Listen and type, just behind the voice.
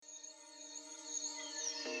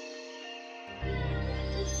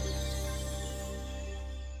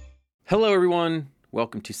Hello, everyone.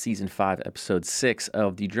 Welcome to Season 5, Episode 6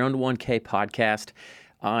 of the Drone to 1K podcast.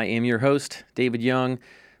 I am your host, David Young.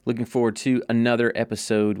 Looking forward to another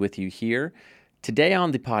episode with you here. Today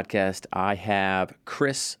on the podcast, I have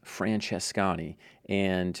Chris Francescani.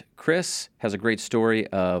 And Chris has a great story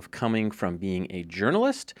of coming from being a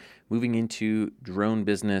journalist, moving into drone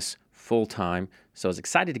business full-time. So I was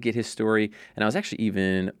excited to get his story, and I was actually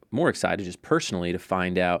even more excited just personally to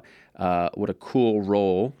find out what a cool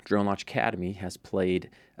role Drone Launch Academy has played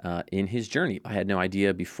in his journey. I had no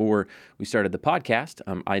idea before we started the podcast.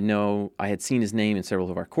 I know I had seen his name in several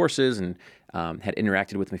of our courses and had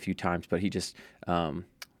interacted with him a few times, but he just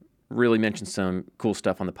really mentioned some cool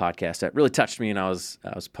stuff on the podcast that really touched me, and I was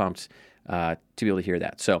pumped to be able to hear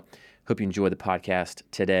that. So hope you enjoy the podcast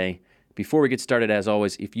today. Before we get started, as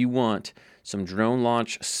always, if you want some drone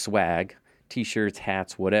launch swag, t-shirts,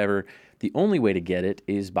 hats, whatever, the only way to get it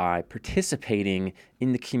is by participating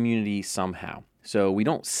in the community somehow. So we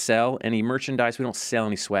don't sell any merchandise, we don't sell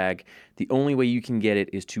any swag. The only way you can get it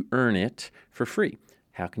is to earn it for free.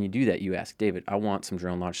 How can you do that, you ask? David, I want some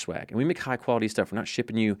drone launch swag. And we make high quality stuff. We're not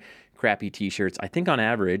shipping you crappy t-shirts. I think on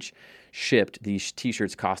average, shipped, these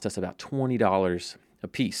t-shirts cost us about $20 a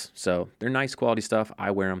piece. So they're nice quality stuff.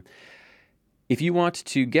 I wear them. If you want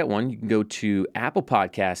to get one, you can go to Apple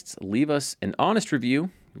Podcasts, leave us an honest review,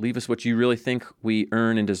 leave us what you really think we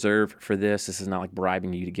earn and deserve for this. This is not like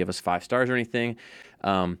bribing you to give us 5 stars or anything.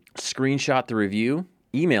 Screenshot the review,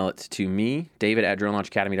 email it to me,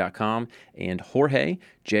 david@dronelaunchacademy.com, and Jorge,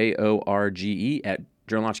 Jorge, at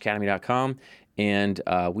dronelaunchacademy.com. And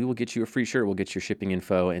we will get you a free shirt. We'll get your shipping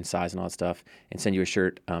info and size and all that stuff and send you a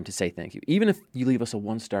shirt to say thank you. Even if you leave us a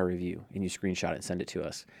 1-star review and you screenshot it and send it to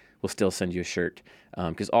us, we'll still send you a shirt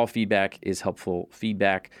because all feedback is helpful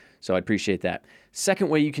feedback. So I appreciate that. Second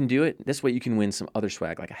way you can do it, this way you can win some other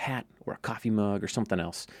swag like a hat or a coffee mug or something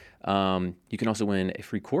else. You can also win a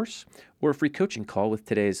free course or a free coaching call with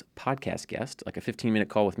today's podcast guest, like a 15-minute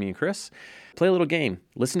call with me and Chris. Play a little game.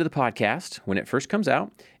 Listen to the podcast when it first comes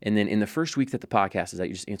out, and then in the first week that the podcast is out,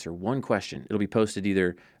 you just answer one question. It'll be posted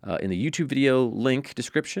either in the YouTube video link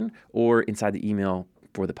description or inside the email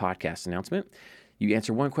for the podcast announcement. You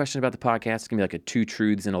answer one question about the podcast. It's going to be like a 2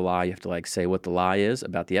 truths and a lie. You have to say what the lie is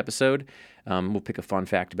about the episode. We'll pick a fun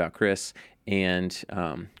fact about Chris, and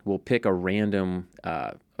we'll pick a random,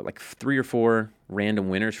 3 or 4 random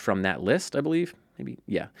winners from that list, I believe. Maybe,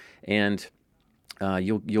 yeah. And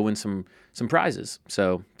you'll win some prizes.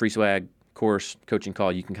 So free swag, course, coaching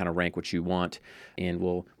call, you can kind of rank what you want, and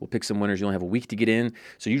we'll pick some winners. You only have a week to get in.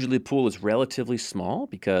 So usually the pool is relatively small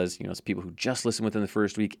because, it's people who just listen within the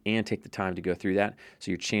first week and take the time to go through that. So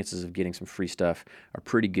your chances of getting some free stuff are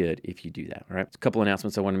pretty good if you do that. All right. A couple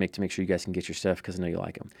announcements I want to make sure you guys can get your stuff because I know you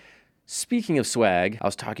like them. Speaking of swag, I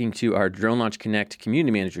was talking to our Drone Launch Connect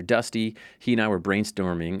community manager, Dusty. He and I were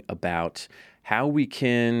brainstorming about how we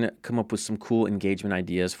can come up with some cool engagement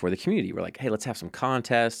ideas for the community. We're like, hey, let's have some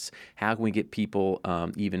contests. How can we get people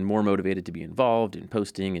even more motivated to be involved in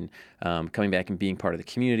posting and coming back and being part of the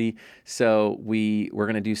community? So we're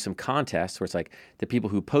going to do some contests where it's like the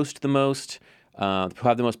people who post the most, who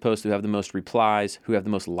have the most posts, who have the most replies, who have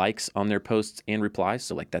the most likes on their posts and replies,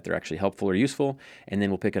 so like that they're actually helpful or useful. And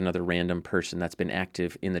then we'll pick another random person that's been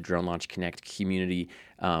active in the Drone Launch Connect community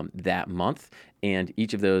that month. And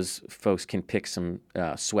each of those folks can pick some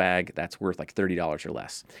swag that's worth like $30 or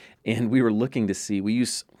less. And we were looking to see, we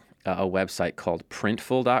use a website called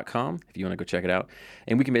printful.com, if you want to go check it out.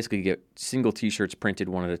 And we can basically get single t-shirts printed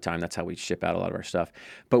one at a time. That's how we ship out a lot of our stuff.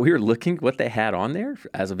 But we were looking what they had on there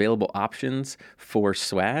as available options for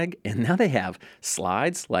swag. And now they have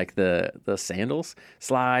slides, like the sandals,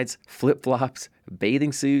 slides, flip-flops,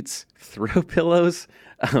 bathing suits, throw pillows,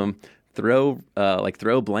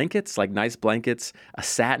 throw blankets, like nice blankets, a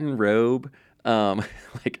satin robe,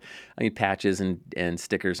 patches and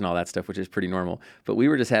stickers and all that stuff, which is pretty normal. But we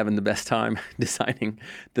were just having the best time designing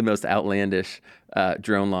the most outlandish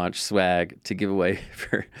drone launch swag to give away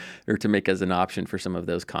or to make as an option for some of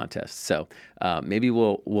those contests. So maybe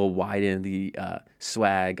we'll widen the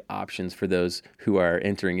swag options for those who are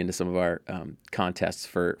entering into some of our contests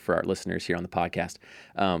for our listeners here on the podcast.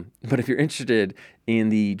 But if you're interested in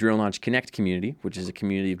the Drone Launch Connect community, which is a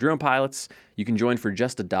community of drone pilots, you can join for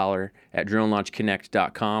just $1 at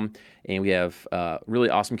dronelaunchconnect.com. And we have a really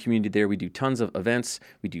awesome community there. We do tons of events.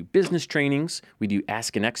 We do business trainings. We do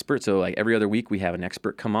Ask an Expert. So like every other week, we have an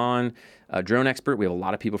expert come on, a drone expert. We have a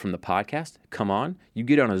lot of people from the podcast come on. You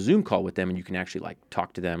get on a Zoom call with them, and you can actually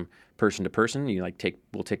talk to them person to person.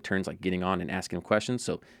 We'll take turns getting on and asking them questions,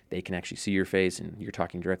 so they can actually see your face and you're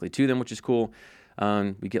talking directly to them, which is cool.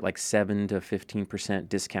 We get like 7 to 15%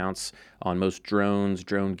 discounts on most drones,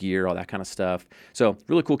 drone gear, all that kind of stuff. So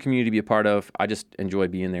really cool community to be a part of. I just enjoy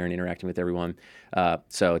being there and interacting with everyone.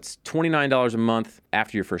 So it's $29 a month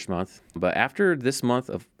after your first month. But after this month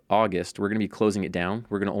of August, we're going to be closing it down.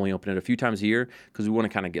 We're going to only open it a few times a year because we want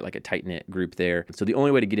to kind of get like a tight-knit group there. So the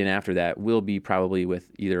only way to get in after that will be probably with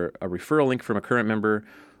either a referral link from a current member,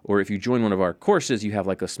 or if you join one of our courses, you have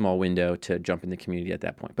like a small window to jump in the community at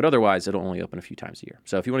that point. But otherwise, it'll only open a few times a year.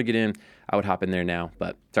 So if you want to get in, I would hop in there now.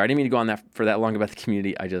 But sorry, I didn't mean to go on that for that long about the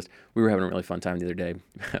community. We were having a really fun time the other day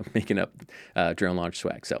making up drone launch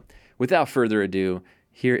swag. So without further ado,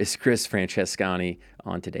 here is Chris Francescani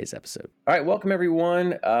on today's episode. All right, welcome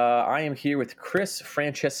everyone. I am here with Chris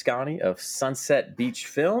Francescani of Sunset Beach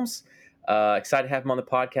Films. Excited to have him on the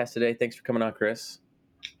podcast today. Thanks for coming on, Chris.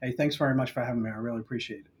 Hey, thanks very much for having me. I really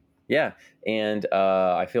appreciate it. Yeah, and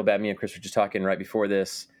I feel bad. Me and Chris were just talking right before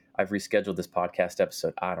this. I've rescheduled this podcast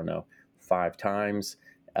episode, 5 times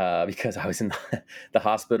because I was in the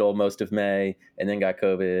hospital most of May and then got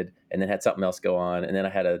COVID and then had something else go on. And then I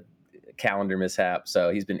had a calendar mishap.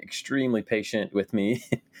 So he's been extremely patient with me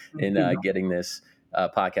in getting this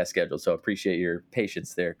podcast scheduled. So appreciate your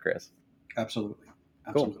patience there, Chris. Absolutely.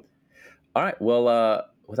 Cool. All right. Well,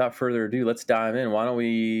 without further ado, let's dive in. Why don't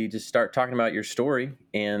we just start talking about your story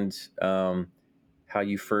and how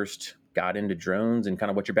you first got into drones and kind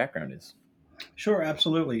of what your background is? Sure,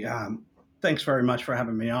 absolutely. Thanks very much for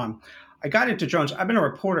having me on. I got into drones. I've been a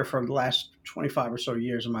reporter for the last 25 or so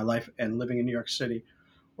years of my life and living in New York City,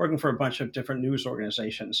 working for a bunch of different news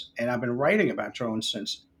organizations. And I've been writing about drones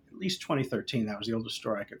since at least 2013. That was the oldest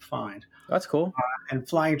story I could find. That's cool. And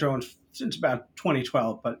flying drones since about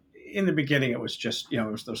 2012. But in the beginning, it was just, it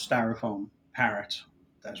was those styrofoam parrots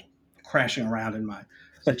that was crashing around in my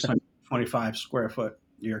 625 square foot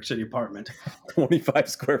New York City apartment. 25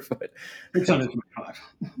 square foot. 625.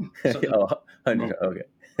 So, 100. Okay.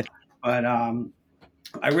 But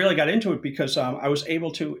I really got into it because I was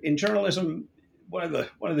able to, in journalism, one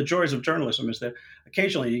of the joys of journalism is that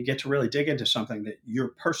occasionally you get to really dig into something that you're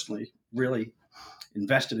personally really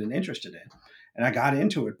invested and interested in. And I got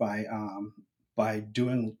into it by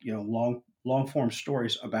doing long form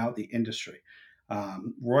stories about the industry.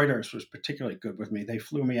 Reuters was particularly good with me. They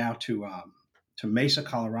flew me out to Mesa,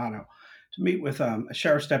 Colorado, to meet with a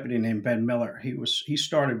sheriff's deputy named Ben Miller. He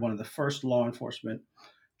started one of the first law enforcement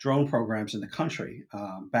drone programs in the country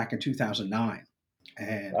back in 2009,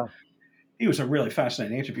 and wow. He was a really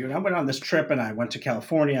fascinating interview. And I went on this trip, and I went to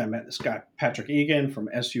California. I met this guy Patrick Egan from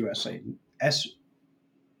SUAS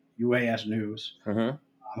News,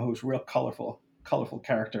 who's a real colorful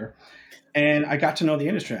character. And I got to know the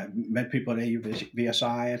industry. I met people at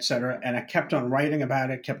AUVSI, et cetera. And I kept on writing about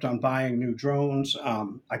it, kept on buying new drones.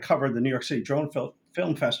 I covered the New York City Drone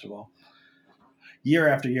Film Festival year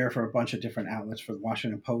after year for a bunch of different outlets, for the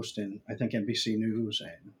Washington Post and I think NBC News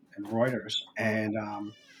and Reuters. And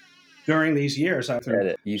during these years, I was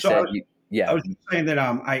saying that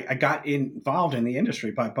I got involved in the industry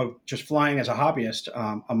by both just flying as a hobbyist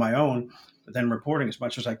on my own, but then reporting as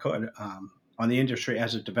much as I could on the industry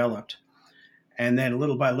as it developed. And then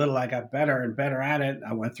little by little, I got better and better at it.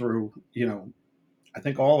 I went through, I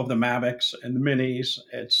think all of the Mavics and the Minis,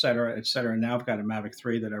 et cetera, et cetera. And now I've got a Mavic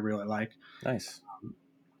 3 that I really like. Nice.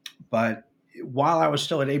 But while I was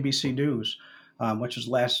still at ABC News, which is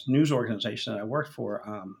the last news organization that I worked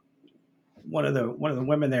for, one of the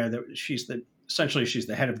women there, she's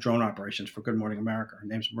the head of drone operations for Good Morning America. Her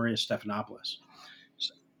name's Maria Stephanopoulos.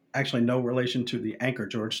 It's actually no relation to the anchor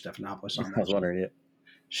George Stephanopoulos on that. I was wondering, yeah.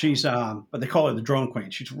 She's, but they call her the drone queen.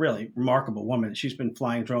 She's a really remarkable woman. She's been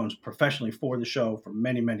flying drones professionally for the show for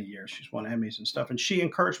many, many years. She's won Emmys and stuff. And she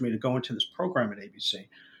encouraged me to go into this program at ABC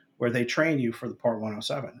where they train you for the Part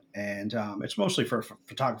 107. And it's mostly for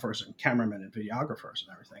photographers and cameramen and videographers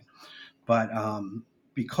and everything. But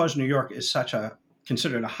because New York is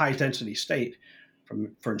considered a high density state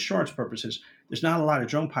for insurance purposes, there's not a lot of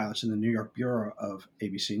drone pilots in the New York Bureau of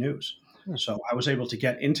ABC News. So I was able to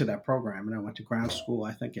get into that program, and I went to ground school,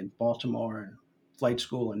 I think, in Baltimore and flight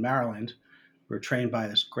school in Maryland. We were trained by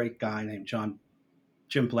this great guy named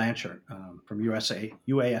Jim Blanchard from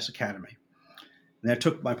UAS Academy. And I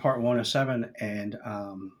took my Part 107, and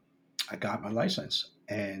I got my license.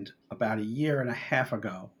 And about a year and a half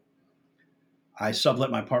ago, I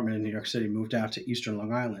sublet my apartment in New York City, moved out to Eastern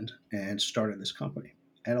Long Island, and started this company.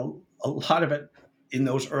 And a lot of it in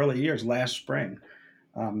those early years,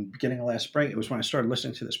 beginning of last spring, it was when I started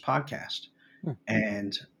listening to this podcast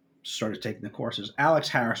and started taking the courses. Alex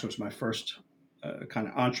Harris was my first kind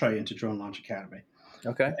of entree into Drone Launch Academy.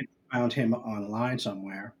 Okay. I found him online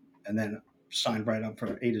somewhere and then signed right up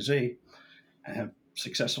for A to Z. I have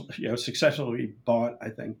successfully bought, I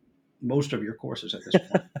think, most of your courses at this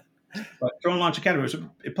point. But Drone Launch Academy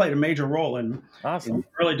it played a major role in Awesome. the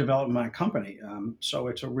early development of my company. So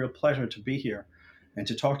it's a real pleasure to be here and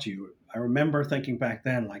to talk to you. I remember thinking back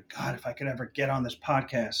then, like, God, if I could ever get on this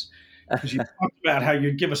podcast, because you talked about how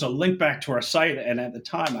you'd give us a link back to our site, and at the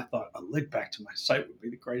time, I thought a link back to my site would be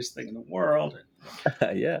the greatest thing in the world,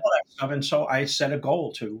 and Yeah. all that stuff. And so I set a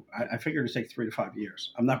goal I figured it'd take 3 to 5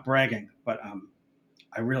 years. I'm not bragging, but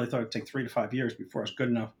I really thought it'd take 3 to 5 years before I was good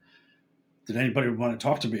enough that anybody would want to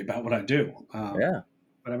talk to me about what I do. Yeah.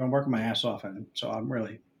 But I've been working my ass off, and so I'm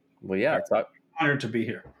really Well, yeah. very honored to be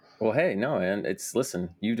here. Well, hey, no, man. Listen.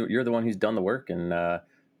 You're the one who's done the work and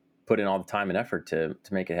put in all the time and effort to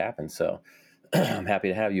make it happen. So I'm happy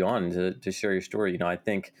to have you on to share your story. I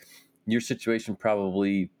think your situation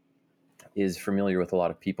probably is familiar with a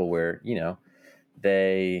lot of people where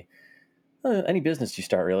they any business you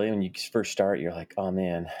start, really, when you first start, you're like, oh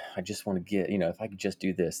man, I just want to get, if I could just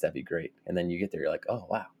do this, that'd be great. And then you get there, you're like, oh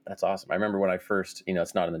wow, that's awesome. I remember when I first,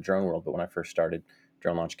 it's not in the drone world, but when I first started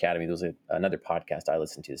Drone Launch Academy, there was another podcast I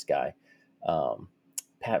listened to. This guy,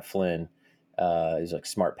 Pat Flynn, is like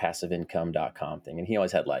smartpassiveincome.com thing. And he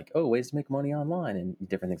always had like, oh, ways to make money online and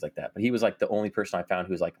different things like that. But he was like the only person I found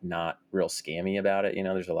who was like not real scammy about it.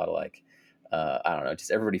 There's a lot of like, I don't know, just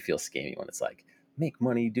everybody feels scammy when it's like, make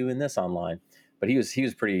money doing this online. But he was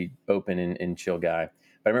pretty open and chill guy.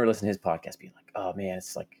 But I remember listening to his podcast being like, oh man,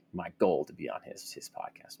 it's like my goal to be on his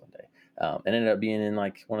podcast one day. And ended up being in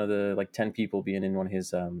like one of the like 10 people being in one of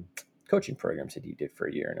his coaching programs that he did for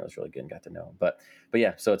a year. And it was really good and got to know him. But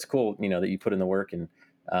yeah, so it's cool, that you put in the work and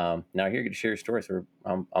now here you get to share your story. So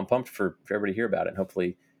I'm pumped for everybody to hear about it. And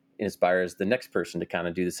hopefully it inspires the next person to kind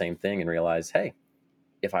of do the same thing and realize, hey,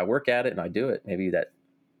 if I work at it and I do it, maybe that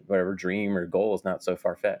whatever dream or goal is not so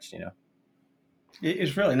far-fetched.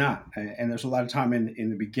 It's really not. And there's a lot of time in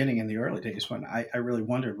the beginning, in the early days, when I really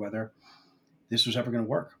wondered whether this was ever going to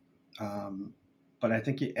work. But I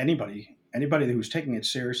think anybody who's taking it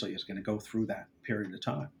seriously is going to go through that period of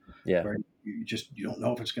time Yeah. where you don't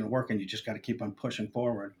know if it's going to work, and you just got to keep on pushing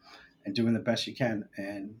forward and doing the best you can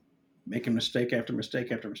and making mistake after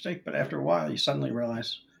mistake after mistake. But after a while, you suddenly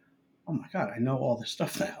realize, oh my God, I know all this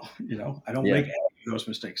stuff now. I don't Yeah. make any of those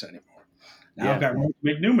mistakes anymore. Now Yeah. I've got room to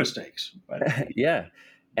make new mistakes, but Yeah.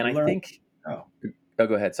 And you I learn. think, Oh, oh,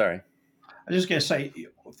 go ahead. Sorry. I'm just going to say,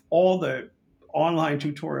 all the online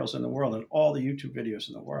tutorials in the world and all the YouTube videos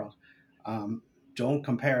in the world don't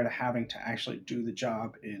compare to having to actually do the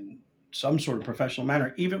job in some sort of professional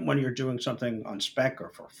manner, even when you're doing something on spec or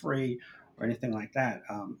for free or anything like that.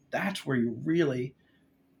 That's where you really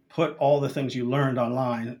put all the things you learned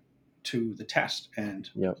online to the test. And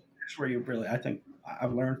Yep. that's where you really, I think,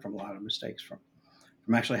 I've learned from a lot of mistakes from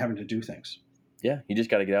actually having to do things. Yeah. You just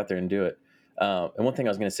got to get out there and do it. And one thing I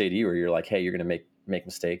was going to say to you, where you're like, hey, you're going to make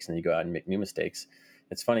mistakes, and then you go out and make new mistakes.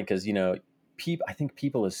 It's funny because, I think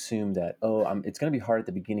people assume that, it's going to be hard at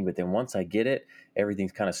the beginning, but then once I get it,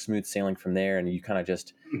 everything's kind of smooth sailing from there. And you kind of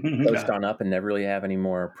just coast on up and never really have any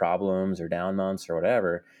more problems or down months or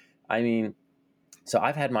whatever. I mean, so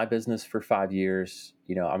I've had my business for 5 years.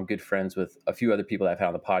 I'm good friends with a few other people that I've had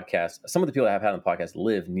on the podcast. Some of the people that I've had on the podcast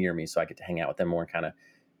live near me, so I get to hang out with them more and kind of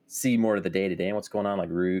see more of the day to day and what's going on, like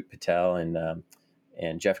Root Patel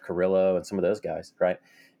and Jeff Carrillo and some of those guys, right?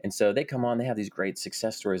 And so they come on, they have these great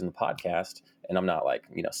success stories in the podcast, and I'm not like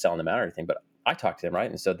selling them out or anything, but I talk to them, right?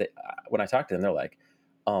 And so when I talk to them, they're like,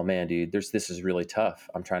 "Oh man, dude, this is really tough.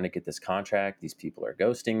 I'm trying to get this contract. These people are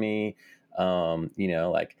ghosting me.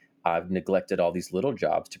 Like I've neglected all these little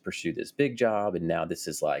jobs to pursue this big job, and now this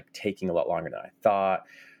is like taking a lot longer than I thought."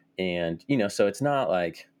 And so it's not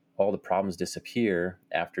like all the problems disappear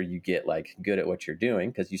after you get like good at what you're doing,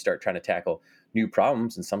 because you start trying to tackle new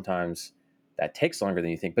problems, and sometimes that takes longer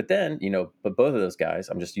than you think. But then, but both of those guys,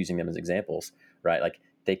 I'm just using them as examples, right? Like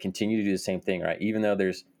they continue to do the same thing, right? Even though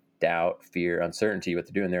there's doubt, fear, uncertainty, what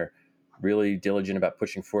they're doing, they're really diligent about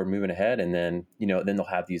pushing forward, moving ahead. And then, then they'll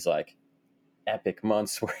have these like epic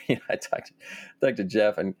months where I talked to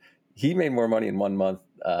Jeff, and he made more money in 1 month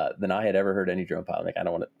than I had ever heard any drone pilot make. I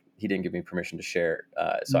don't want to, he didn't give me permission to share,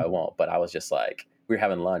 so I won't. But I was just like, we were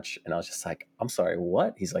having lunch, and I was just like, I'm sorry,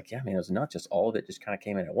 what? He's like, yeah, man, it was not just all of it, just kind of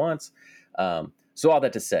came in at once. So all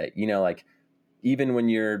that to say, like even when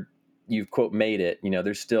you've quote made it,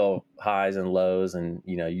 there's still highs and lows, and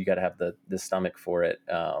you got to have the stomach for it.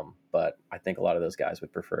 But I think a lot of those guys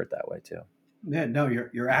would prefer it that way too. Yeah, no,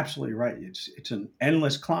 you're absolutely right. It's an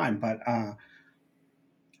endless climb, but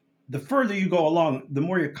the further you go along, the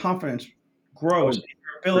more your confidence grows, Oh, in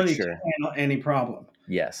your for ability to sure. handle any problem.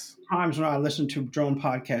 Yes. Times when I listened to drone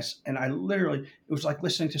podcasts, and it was like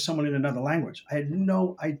listening to someone in another language. I had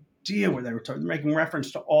no idea what they were talking, making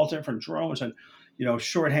reference to all different drones and,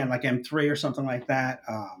 shorthand like M3 or something like that.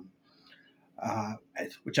 Uh,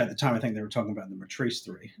 which at the time I think they were talking about the Matrice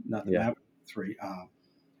 3, not the Yeah. Maverick 3.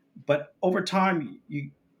 But over time,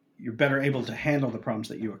 you're better able to handle the problems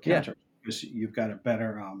that you Yeah. encounter because you've got a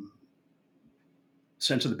better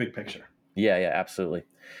sense of the big picture. Yeah. Yeah. Absolutely.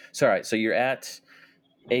 So, all right. So you're at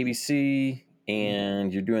ABC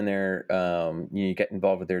and you're doing their, you get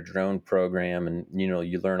involved with their drone program, and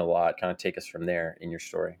you learn a lot. Kind of take us from there in your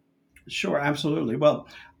story. Sure, absolutely. Well,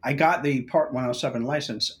 I got the Part 107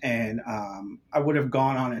 license, and I would have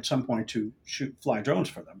gone on at some point to fly drones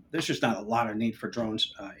for them. There's just not a lot of need for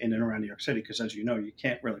drones in and around New York City because, as you know, you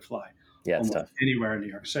can't really fly Yeah, it's almost tough. anywhere in New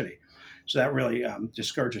York City. So that really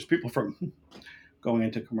discourages people from going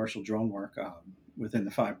into commercial drone work within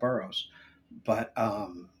the five boroughs. But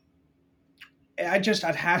I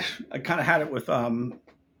kind of had it with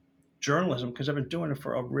journalism because I've been doing it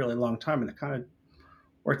for a really long time, and the kind of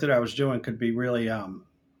work that I was doing could be really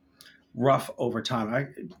rough over time. I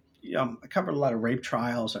covered a lot of rape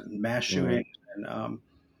trials and mass Hmm. shootings and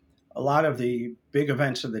a lot of the big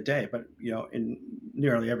events of the day, but in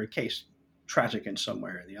nearly every case, tragic in some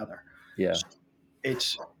way or the other. Yeah. So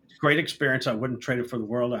it's a great experience. I wouldn't trade it for the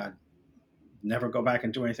world. I'd never go back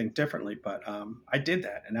and do anything differently, but I did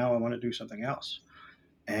that, and now I want to do something else.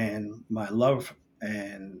 And my love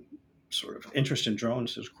and sort of interest in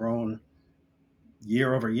drones has grown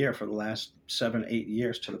year over year for the last 7, 8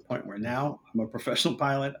 years to the point where now I'm a professional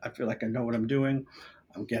pilot. I feel like I know what I'm doing.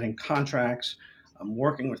 I'm getting contracts. I'm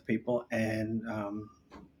working with people, and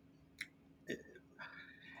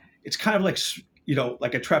it's kind of like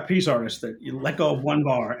like a trapeze artist that you let go of one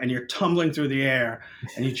bar and you're tumbling through the air,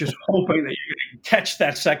 and you're just hoping that you're going to catch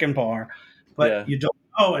that second bar, but Yeah. you don't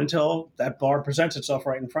know until that bar presents itself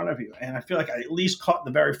right in front of you. And I feel like I at least caught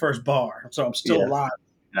the very first bar, so I'm still Yeah. alive,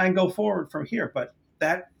 and I can go forward from here. But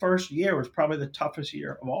that first year was probably the toughest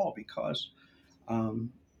year of all because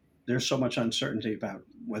um, there's so much uncertainty about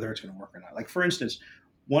whether it's going to work or not. Like for instance,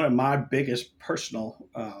 one of my biggest personal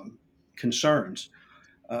concerns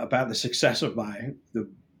about the success of the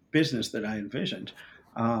business that I envisioned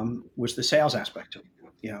was the sales aspect of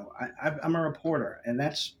it. I'm a reporter, and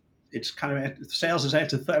it's kind of sales is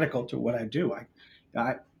antithetical to what I do.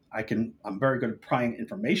 I I'm very good at prying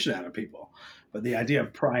information out of people, but the idea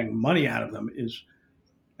of prying money out of them is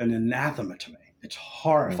an anathema to me. It's Mm,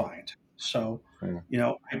 horrifying. So,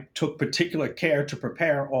 mm. I took particular care to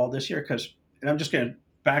prepare all this year and I'm just going to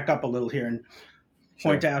back up a little here and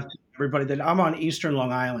point Sure. out to everybody that I'm on Eastern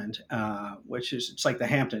Long Island, which it's like the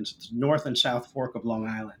Hamptons. It's North and South Fork of Long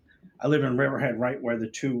Island. I live in Riverhead, right where the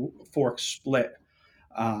two forks split.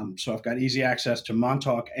 So I've got easy access to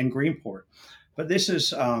Montauk and Greenport. But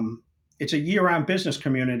it's a year-round business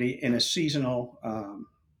community in a seasonal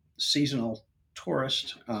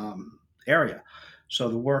tourist area. So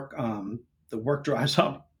the work dries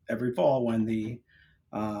up every fall when the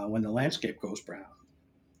landscape goes brown.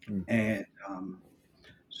 Mm. And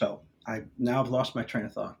so I now have lost my train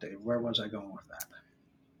of thought, Dave. Where was I going with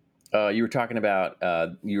that? You were talking about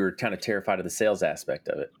you were kind of terrified of the sales aspect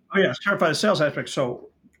of it. Oh yeah, it's terrified the sales aspect. So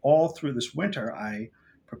all through this winter, I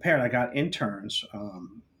prepared. I got interns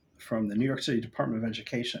from the New York City Department of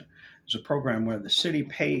Education. It's a program where the city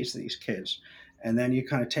pays these kids, and then you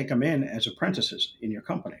kind of take them in as apprentices in your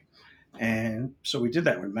company. And so we did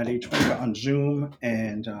that. We met each week on Zoom,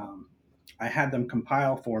 and I had them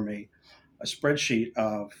compile for me a spreadsheet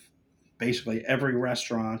of basically every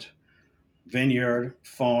restaurant, vineyard,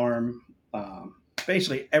 farm,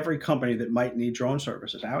 basically every company that might need drone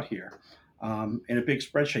services out here in a big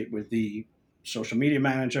spreadsheet with the social media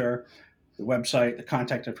manager, the website, the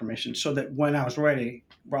contact information, so that when I was ready,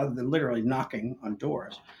 rather than literally knocking on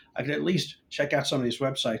doors, I could at least check out some of these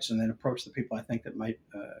websites and then approach the people I think that might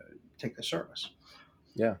take the service.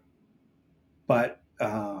 Yeah. But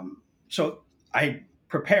so I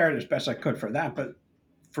prepared as best I could for that. But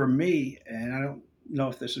for me, and I don't know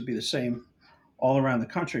if this would be the same all around the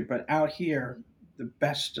country, but out here, the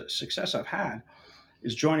best success I've had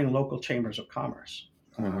is joining local chambers of commerce.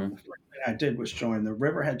 Hmm. The first thing I did was join the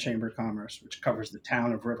Riverhead Chamber of Commerce, which covers the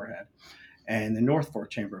town of Riverhead, and the North Fork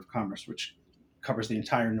Chamber of Commerce, which covers the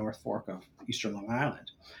entire North Fork of Eastern Long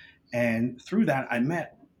Island. And through that, I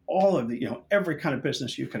met all of every kind of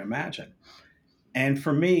business you can imagine. And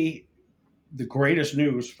for me, the greatest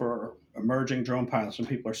news for emerging drone pilots and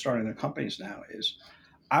people are starting their companies now is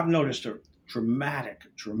I've noticed a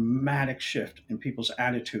dramatic shift in people's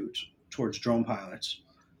attitudes towards drone pilots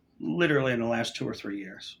literally in the last 2 or 3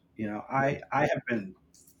 years. I have been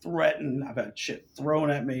threatened. I've had shit thrown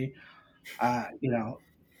at me. You know,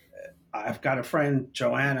 I've got a friend,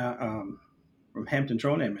 Joanna, from Hampton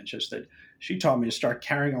Drone Images, that she taught me to start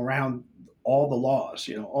carrying around all the laws,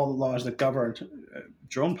 all the laws that govern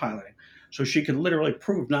drone piloting. So she could literally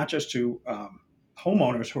prove not just to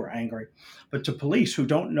homeowners who are angry, but to police who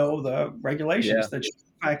don't know the Yeah. regulations that she,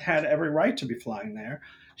 in fact, had every right to be flying there.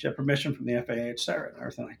 She had permission from the FAA, et cetera, and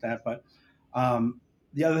everything like that. But um,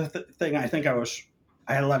 the other thing I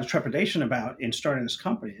had a lot of trepidation about in starting this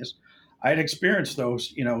company is I had experienced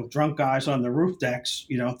those, drunk guys on the roof decks,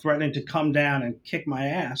 threatening to come down and kick my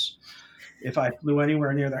ass if I flew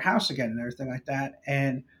anywhere near their house again and everything like that.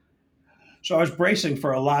 And so I was bracing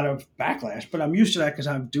for a lot of backlash, but I'm used to that because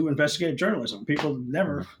I do investigative journalism. People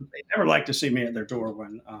Mhm. they never like to see me at their door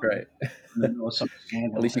when Right. in the middle of some At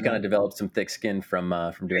scandal. least you kind of developed some thick skin from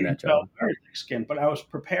doing that job. Felt very thick skinned, but I was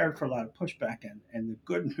prepared for a lot of pushback. And the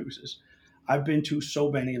good news is, I've been to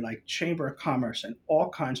so many like Chamber of Commerce and all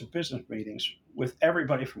kinds of business meetings with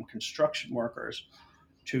everybody from construction workers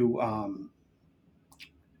to um,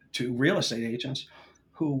 to real estate agents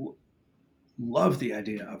who love the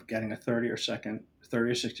idea of getting a 30 or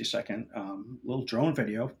 60-second little drone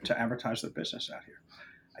video to advertise their business out here.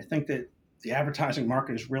 I think that the advertising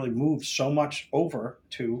market has really moved so much over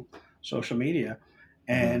to social media.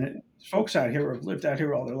 Hmm. And folks out here who have lived out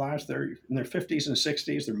here all their lives, they're in their 50s and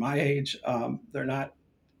 60s, they're my age. They're not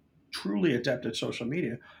truly adept at social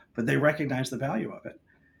media, but they recognize the value of it.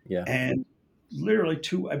 Yeah. And literally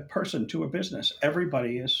to a person, to a business,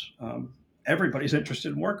 everybody's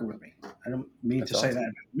interested in working with me. I don't mean That's to say that awesome.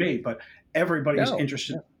 about me, but everybody's No.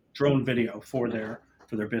 interested Yeah. in drone video for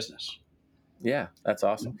their business. Yeah, that's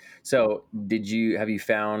awesome. So, have you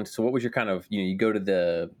found, so what was your kind of, you go to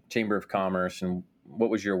the Chamber of Commerce, and what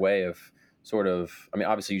was your way of sort of, I mean,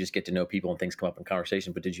 obviously you just get to know people and things come up in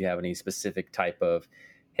conversation, but did you have any specific type of,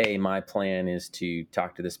 hey, my plan is to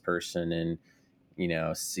talk to this person and,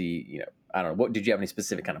 see, I don't know, what, did you have any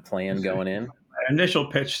specific kind of plan going in? My initial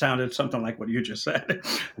pitch sounded something like what you just said.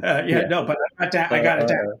 Yeah, Yeah. no, but I got it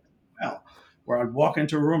down well, where I'd walk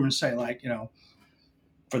into a room and say, like,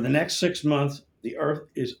 for the next 6 months, the earth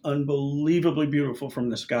is unbelievably beautiful from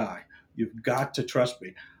the sky. You've got to trust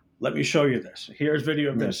me. Let me show you this. Here's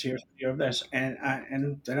video of Mm, this. Here's video of this. And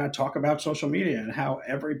then I talk about social media and how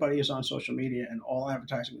everybody is on social media and all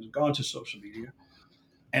advertising has gone to social media.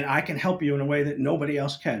 And I can help you in a way that nobody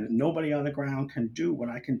else can. Nobody on the ground can do what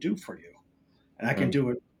I can do for you. And I can mm. do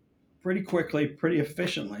it pretty quickly, pretty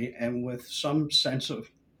efficiently, and with some sense of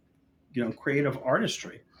creative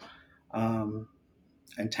artistry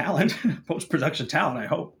and talent, post production talent. I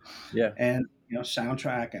hope, Yeah. and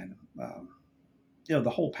soundtrack and the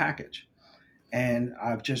whole package. And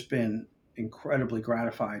I've just been incredibly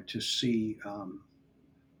gratified to see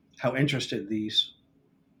how interested this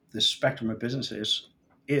spectrum of businesses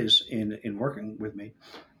is in working with me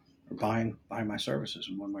or buying my services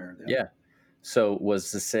in one way or the other. Yeah. So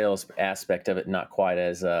was the sales aspect of it not quite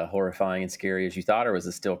as horrifying and scary as you thought, or was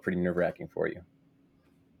it still pretty nerve wracking for you?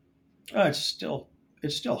 It's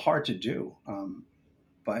still hard to do,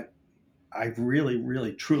 but I really,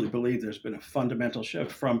 really, truly believe there's been a fundamental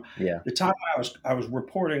shift from Yeah. the time I was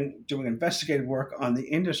reporting, doing investigative work on the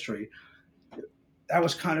industry. That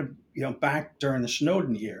was kind of back during the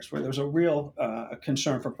Snowden years, where there was a real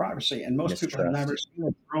concern for privacy, and most people had never Mistrust. seen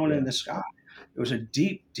a drone in Yeah. the sky. It was a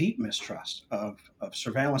deep, deep mistrust of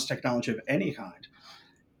surveillance technology of any kind,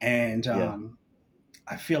 and Yeah.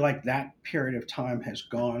 I feel like that period of time has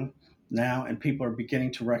gone now, and people are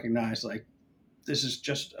beginning to recognize like this is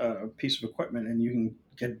just a piece of equipment, and you can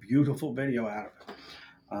get beautiful video out of it.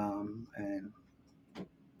 And but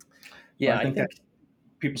Yeah. I I think that think,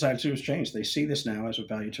 people's attitude has changed. They see this now as a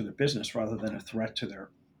value to their business rather than a threat to their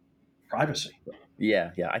privacy.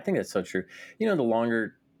 yeah. Yeah. I think that's so true. The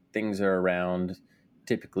longer things are around,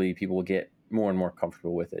 typically people will get more and more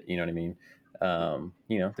comfortable with it. You know what I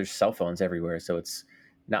mean? There's cell phones everywhere. So it's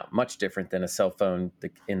not much different than a cell phone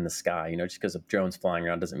in the sky. Just because of drones flying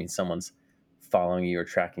around doesn't mean someone's following you or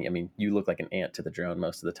tracking. I mean, you look like an ant to the drone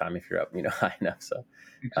most of the time if you're up, high enough. So,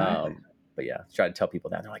 Exactly. but yeah, try to tell people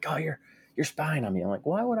that. They're like, "Oh, you're spying on me." I'm like,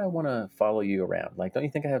 "Why would I want to follow you around? Like, don't you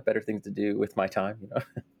think I have better things to do with my time?"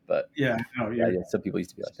 But Yeah. No, yeah, you're. some people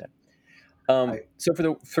used to be like that. I, So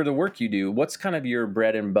for the work you do, what's kind of your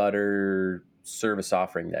bread and butter service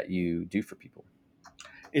offering that you do for people?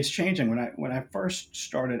 it's changing. When I first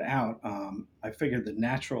started out, I figured the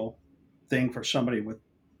natural thing for somebody with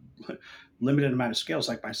limited amount of skills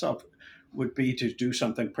like myself would be to do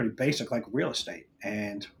something pretty basic like real estate.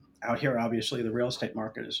 And out here, obviously, the real estate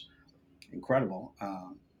market is incredible.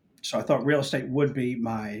 So I thought real estate would be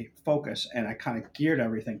my focus, and I kind of geared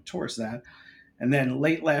everything towards that. And then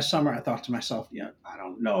late last summer, I thought to myself, I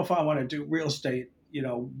don't know if I want to do real estate,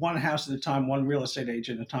 one house at a time, one real estate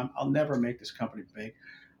agent at a time. I'll never make this company big.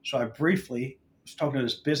 So I briefly was talking to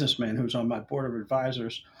this businessman who's on my board of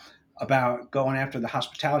advisors about going after the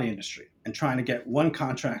hospitality industry and trying to get one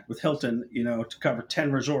contract with Hilton, to cover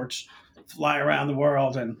 10 resorts, fly around the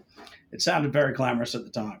world. And it sounded very glamorous at the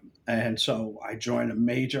time. And so I joined a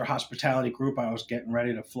major hospitality group. I was getting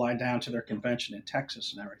ready to fly down to their convention in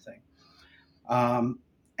Texas and everything. Um,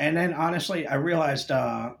 and then honestly, I realized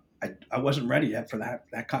I wasn't ready yet for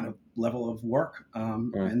that kind of level of work,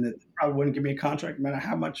 Mm. and that they probably wouldn't give me a contract no matter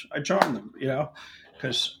how much I charged them,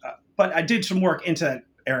 because but I did some work into that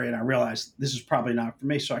area, and I realized this is probably not for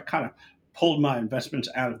me. So I kind of pulled my investments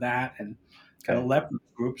out of that and kind of Okay. left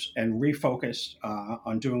groups and refocused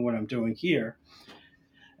on doing what I'm doing here.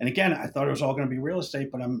 And again, I thought it was all going to be real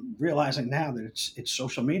estate, but I'm realizing now that it's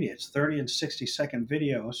social media. It's 30 and 60-second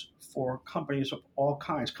videos for companies of all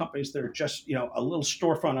kinds, companies that are just a little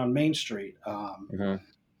storefront on Main Street, Hmm.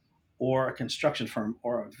 or a construction firm,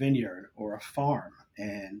 or a vineyard, or a farm.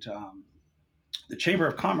 And the Chamber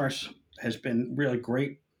of Commerce has been really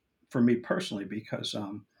great for me personally because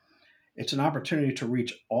it's an opportunity to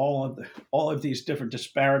reach all of these different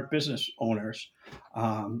disparate business owners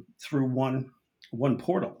through one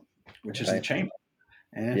portal, which is the Right. chamber.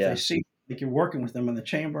 And if they Yeah. see like you're working with them in the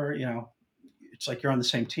chamber, it's like you're on the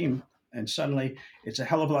same team. And suddenly it's a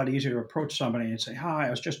hell of a lot easier to approach somebody and say, "Hi, I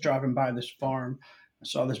was just driving by this farm. I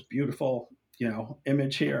saw this beautiful,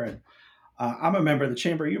 image here, and I'm a member of the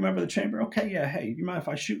chamber. You a member of the chamber? Okay, yeah. Hey, you mind if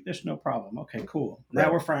I shoot this? No problem. Okay, cool. Now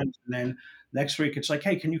Right. we're friends." And then next week it's like,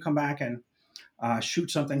 "Hey, can you come back and shoot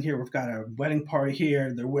something here? We've got a wedding party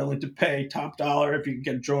here. They're willing to pay top dollar if you can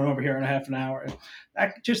get a drone over here in a half an hour."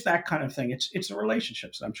 That kind of thing. It's the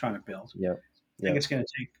relationships that I'm trying to build. Yep. I think Yep. it's going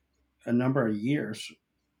to take a number of years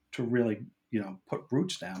to really, put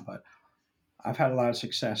roots down. But I've had a lot of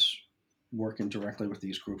success working directly with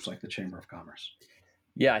these groups like the Chamber of Commerce.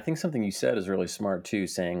 Yeah, I think something you said is really smart too,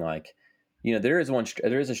 saying like, there is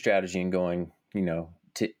a strategy in going,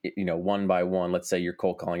 to one by one. Let's say you're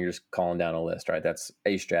cold calling, you're just calling down a list, right? That's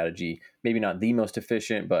a strategy. Maybe not the most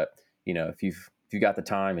efficient, but if you've got the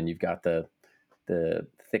time and you've got the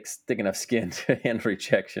thick enough skin to handle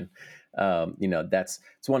rejection, that's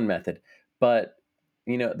it's one method. But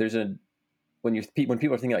there's a when people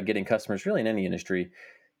are thinking about getting customers, really in any industry,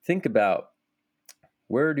 think about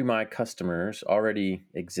where do my customers already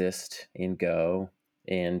exist and go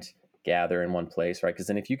and gather in one place, right? Because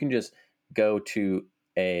then if you can just go to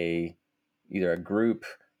a either a group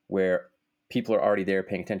where people are already there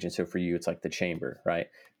paying attention. So for you, it's like the chamber, right?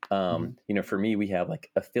 Mhm. For me, we have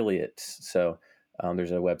like affiliates. So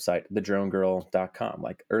there's a website, thedronegirl.com.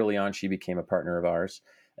 Like early on, she became a partner of ours.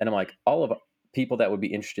 And I'm like, all of people that would be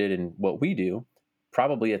interested in what we do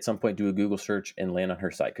probably at some point do a Google search and land on her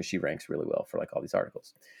site because she ranks really well for like all these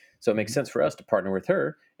articles. So it makes Mhm. sense for us to partner with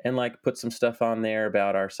her and like put some stuff on there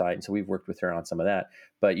about our site. And so we've worked with her on some of that.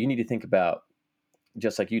 But you need to think about,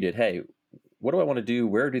 just like you did, hey, what do I want to do?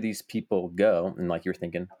 Where do these people go? And like you're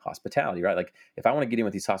thinking hospitality, right? Like if I want to get in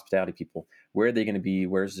with these hospitality people, where are they going to be?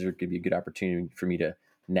 Where's there going to be a good opportunity for me to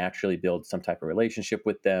naturally build some type of relationship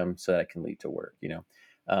with them so that it can lead to work?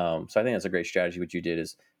 So I think that's a great strategy. What you did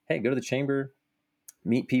is, hey, go to the chamber,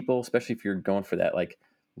 meet people, especially if you're going for that like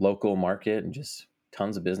local market and just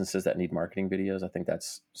tons of businesses that need marketing videos. I think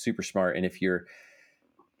that's super smart. And if you're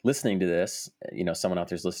listening to this, someone out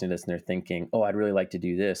there's listening to this and they're thinking, oh, I'd really like to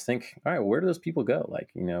do this. Think, all right, well, where do those people go? Like,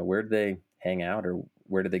 where do they hang out or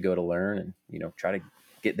where do they go to learn? And, try to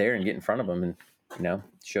get there and get in front of them and,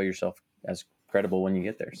 show yourself as credible when you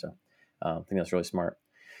get there. So I think that's really smart.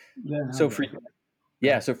 Yeah, So for, go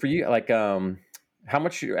yeah. ahead. So for you, like, I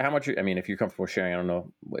mean, if you're comfortable sharing, I don't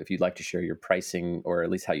know if you'd like to share your pricing or at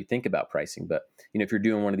least how you think about pricing, but, if you're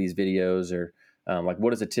doing one of these videos or like, what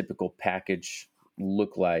does a typical package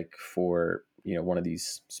look like for, one of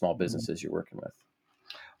these small Mhm. businesses you're working with?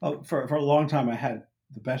 Well, for a long time, I had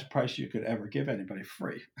the best price you could ever give anybody,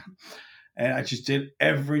 free. And I just did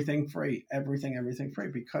everything free, everything free,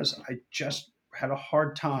 because I just had a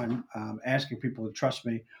hard time asking people to trust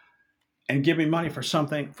me and give me money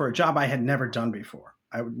for a job I had never done before.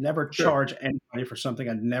 I would never Sure. charge anybody for something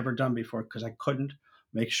I'd never done before because I couldn't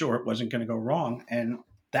make sure it wasn't going to go wrong. And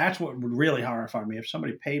that's what would really horrify me. If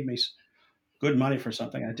somebody paid me good money for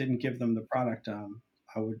something, I didn't give them the product, I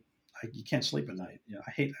would, you can't sleep at night.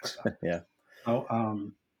 I hate that stuff. Yeah. So,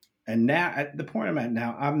 and now at the point I'm at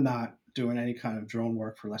now, I'm not doing any kind of drone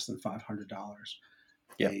work for less than $500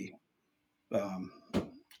 Yep. a um,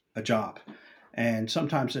 a job. And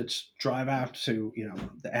sometimes it's drive out to,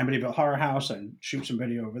 the Amityville Horror House and shoot some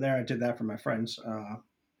video over there. I did that for my friends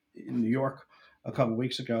in New York a couple of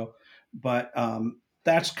weeks ago. But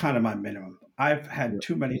that's kind of my minimum. I've had Yeah.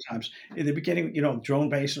 too many times in the beginning, drone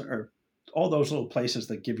base or all those little places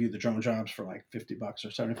that give you the drone jobs for like $50 or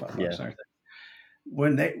 $75 Yeah. and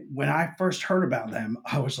everything. When I first heard about them,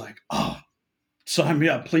 I was like, oh, sign me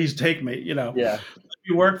up, please take me, Yeah.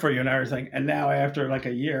 we work for you and everything. And now after like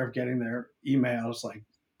a year of getting their emails like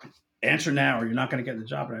answer now or you're not going to get the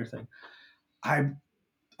job and everything, I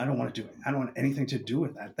I don't want to do it. I don't want anything to do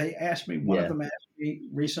with that. One of Yeah. them asked me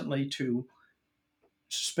recently to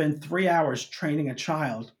spend 3 hours training a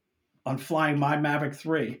child on flying my Mavic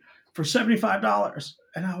 3 for $75.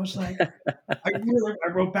 And I was like, I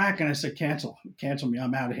wrote back and I said, cancel me.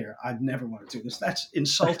 I'm out of here. I'd never want to do this. That's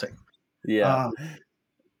insulting. Yeah. Um,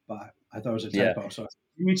 but I thought it was a Yeah. typo. So I said,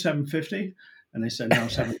 you mean 750? And they said, no,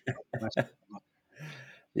 7.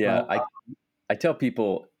 Yeah. Well, I tell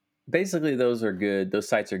people basically those are good. Those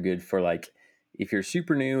sites are good for like if you're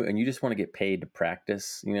super new and you just want to get paid to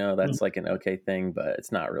practice, that's like an okay thing, but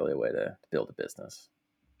it's not really a way to build a business.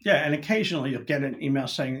 yeah, and occasionally you'll get an email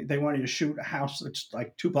saying they want you to shoot a house that's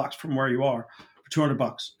like 2 blocks from where you are for $200,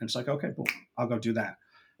 and it's like, okay, boom, I'll go do that.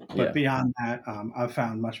 But Yeah. beyond that, I've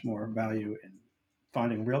found much more value in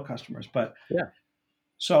finding real customers. But Yeah.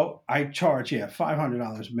 so I charge,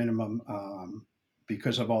 $500 minimum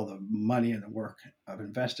because of all the money and the work I've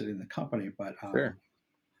invested in the company. But Sure.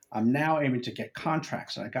 I'm now aiming to get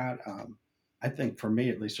contracts. And I got, I think for me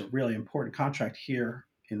at least, a really important contract here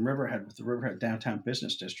in Riverhead with the Riverhead Downtown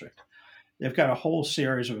Business District. They've got a whole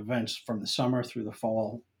series of events from the summer through the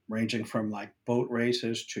fall, ranging from like boat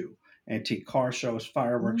races to antique car shows,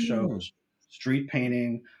 fireworks Mm. shows, street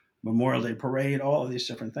painting, Memorial Day parade, all of these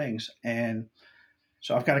different things. And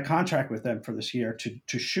so I've got a contract with them for this year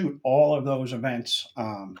to shoot all of those events.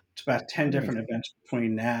 It's about 10 Nice. different events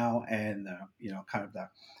between now and kind of the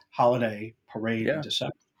holiday parade in Yeah.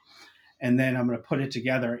 December. And then I'm going to put it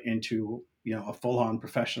together into a full-on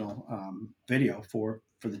professional video for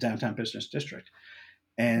the downtown business district.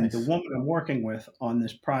 And the Nice. woman I'm working with on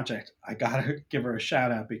this project, I got to give her a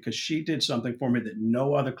shout out because she did something for me that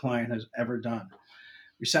no other client has ever done.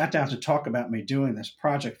 We sat down to talk about me doing this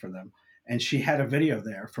project for them. And she had a video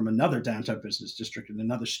there from another downtown business district in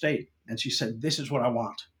another state. And she said, this is what I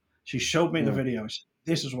want. She showed me the Mm. video. She said,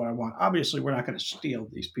 this is what I want. Obviously, we're not going to steal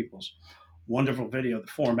these people's wonderful video, the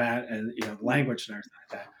format and the language and everything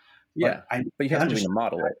like that. Yeah. But I But you have something to understand.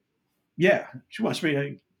 model it. Yeah, she wants me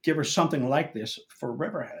to give her something like this for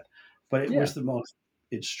Riverhead. But it Yeah. was the most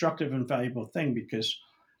instructive and valuable thing because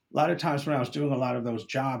a lot of times when I was doing a lot of those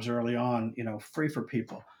jobs early on, free for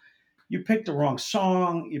people, you pick the wrong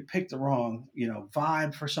song, you pick the wrong,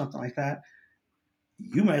 vibe for something like that.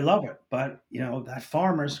 You may love it, but that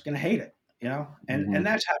farmer's going to hate it. And Hmm.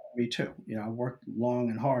 that's happened to me too. I worked long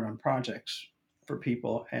and hard on projects for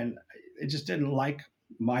people, and it just didn't like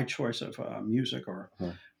my choice of music or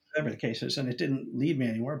whatever the case is, and it didn't lead me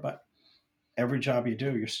anywhere. But every job you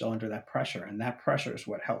do, you're still under that pressure, and that pressure is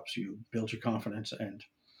what helps you build your confidence and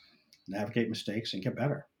navigate mistakes and get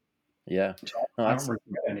better. Yeah. So No, I don't that's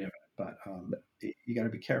regret any of it, but you got to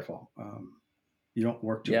be careful. You don't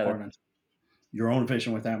work too yeah. hard on your own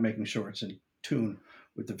vision without making sure it's in tune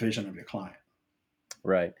with the vision of your client.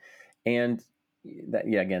 Right. And that,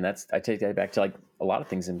 yeah, again, I take that back to like a lot of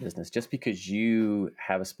things in business. Just because you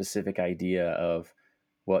have a specific idea of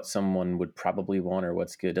what someone would probably want or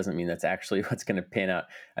what's good doesn't mean that's actually what's going to pan out.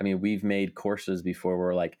 I mean, we've made courses before where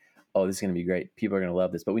we're like, oh, this is going to be great. People are going to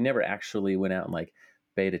love this. But we never actually went out and like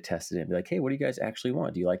beta tested it and be like, hey, what do you guys actually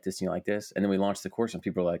want? Do you like this? Do you like this? And then we launched the course and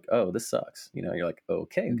people are like, oh, this sucks. You're like,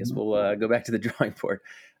 okay, I guess Mhm. we'll go back to the drawing board.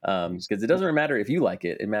 Because it doesn't matter if you like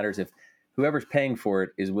it. It matters if whoever's paying for it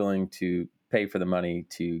is willing to pay for the money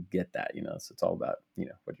to get that, so it's all about,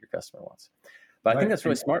 what your customer wants. But I think Right. that's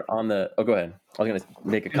really And smart on oh, go ahead. I was going to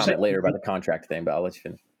make a you said comment later about the contract thing, but I'll let you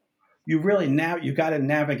finish. you really now you got to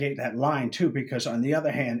navigate that line too, because on the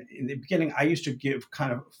other hand, in the beginning, I used to give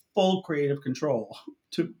kind of full creative control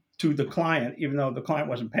to the client, even though the client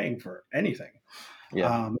wasn't paying for anything. Yeah.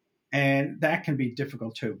 Um, and that can be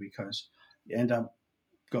difficult too because you end up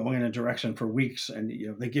going in a direction for weeks, and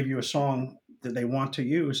they give you a song that they want to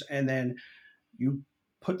use, and then you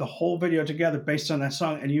put the whole video together based on that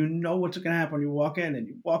song, and what's going to happen when you walk in. And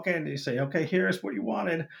you walk in and you say, okay, here's what you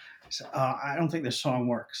wanted. So, I don't think this song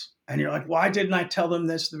works. And you're like, why didn't I tell them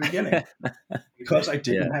this at the beginning? Because I Yeah.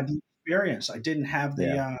 didn't have the experience. I didn't have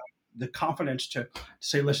Yeah. the confidence to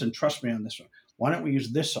say, listen, trust me on this one. Why don't we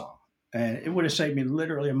use this song? And it would have saved me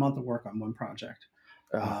literally a month of work on one project.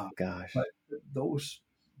 Oh Uh, gosh. but those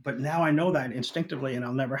but now I know that instinctively, and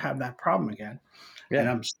I'll never have that problem again. And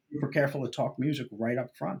Yeah. I'm super careful to talk music right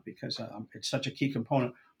up front because it's such a key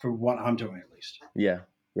component for what I'm doing, at least. Yeah.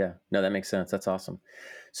 Yeah. No, that makes sense. That's awesome.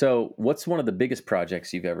 So, what's one of the biggest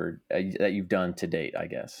projects you've ever that you've done to date, I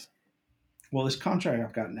guess? Well, this contract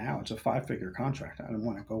I've got now, it's a 5-figure contract. I don't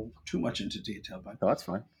want to go too much into detail, but Oh, that's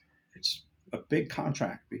fine. it's a big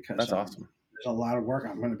contract because That's awesome. there's a lot of work.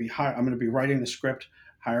 I'm going to be writing the script,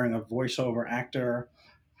 hiring a voiceover actor,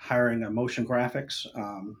 hiring a motion graphics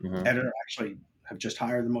Hmm. editor. Actually, have just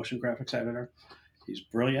hired the motion graphics editor. He's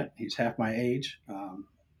brilliant. He's half my age,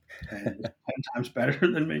 and was 10 times better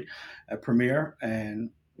than me at Premiere and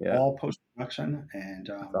Yeah. all post production. And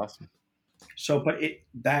That's awesome. so, but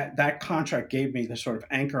that contract gave me the sort of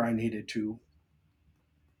anchor I needed to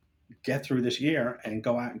get through this year and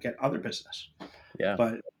go out and get other business. Yeah.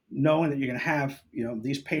 But knowing that you're going to have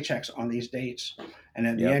these paychecks on these dates, and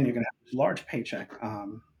at the Yep. end you're going to have this large paycheck,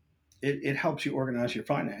 it helps you organize your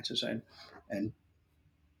finances and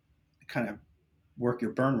kind of work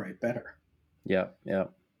your burn rate better. Yep.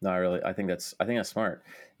 Yep. No, I think that's smart,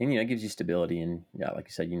 and it gives you stability, and yeah, like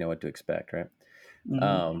you said, you know what to expect, right? Mm-hmm.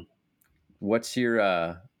 Um, what's your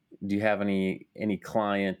do you have any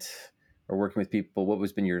client or working with people? What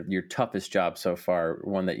was been your toughest job so far?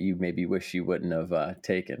 One that you maybe wish you wouldn't have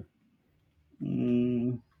taken,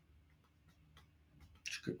 Mm,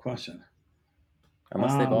 that's a good question.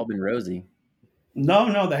 unless they've Um, all been rosy. no,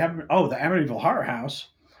 no, they haven't. Oh, the Amityville Horror House.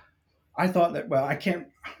 I thought that. Well, I can't.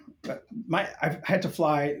 But I've had to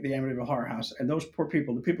fly the Amityville Horror House, and those poor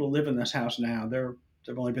people, the people who live in this house now,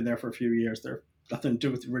 they've only been there for a few years. They're nothing to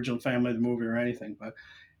do with the original family of the movie or anything, but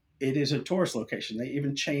it is a tourist location. They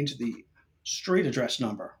even changed the street address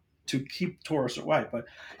number to keep tourists away. But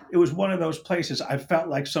it was one of those places. I felt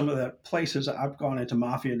like some of the places I've gone into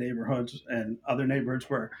mafia neighborhoods and other neighborhoods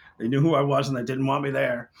where they knew who I was and they didn't want me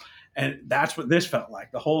there. And that's what this felt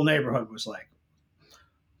like. The whole neighborhood was like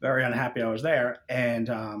very unhappy I was there. And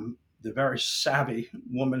the very savvy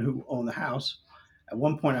woman who owned the house, at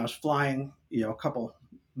one point I was flying, a couple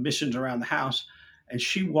missions around the house, and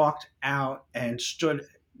she walked out and stood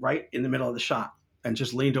right in the middle of the shot and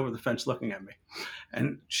just leaned over the fence looking at me.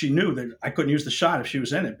 And she knew that I couldn't use the shot if she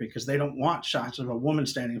was in it because they don't want shots of a woman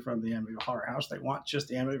standing in front of the Amityville Horror House. They want just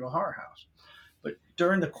the Amityville Horror House. But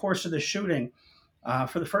during the course of the shooting,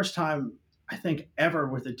 for the first time, I think ever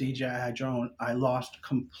with the DJI drone, I lost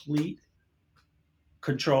complete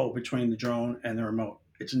control between the drone and the remote.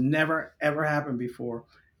 It's never ever happened before.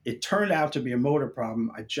 It turned out to be a motor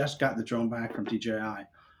problem. I just got the drone back from DJI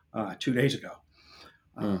 2 days ago,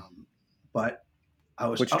 Hmm. um, but I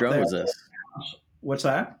was Which up drone there. was this? What's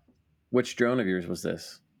that? Which drone of yours was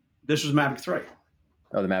this? This was Mavic 3.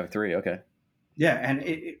 Oh, the Mavic 3. Okay. Yeah, and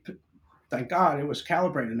thank God it was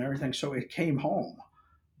calibrated and everything, so it came home.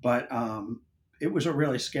 But it was a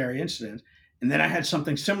really scary incident. And then I had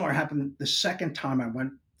something similar happen the second time I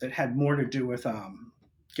went that had more to do with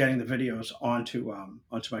getting the videos onto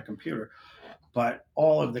my computer. But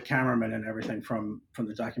all of the cameramen and everything from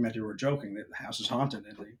the documentary were joking that the house is haunted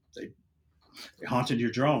and they haunted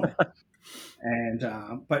your drone. And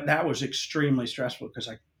but that was extremely stressful because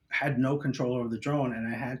I had no control over the drone and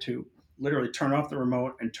I had to literally turn off the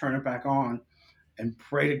remote and turn it back on and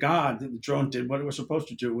pray to God that the drone did what it was supposed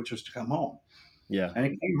to do, which was to come home. Yeah. And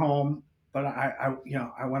it came home, but I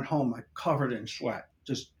went home like covered in sweat,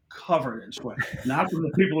 just covered in sweat. Not from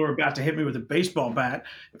the people who were about to hit me with a baseball bat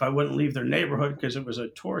if I wouldn't leave their neighborhood because it was a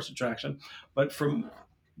tourist attraction, but from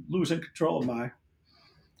losing control of my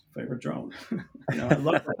favorite drone. I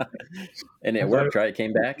love that. And I it thought, worked, right? It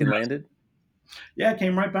came back and landed. yeah, it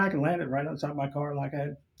came right back and landed right on top of my car like I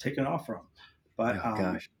had taken off from. But Oh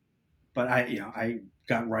gosh. I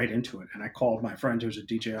got right into it, and I called my friend who's a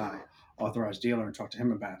DJI authorized dealer and talked to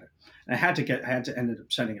him about it. And I had to end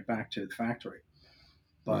up sending it back to the factory,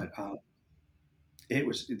 Hmm. but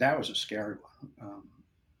that was a scary one.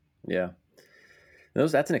 Yeah.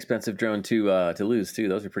 That's an expensive drone to lose too.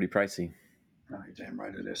 Those are pretty pricey. Oh, you're damn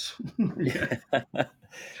right it is. Yeah, Yeah.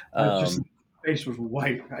 I just um, my face was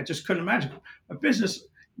white. I just couldn't imagine a business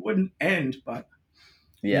wouldn't end, but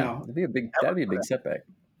you yeah. know, That'd be a big setback.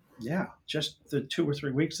 yeah, just the 2 or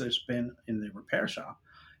 3 weeks that it's been in the repair shop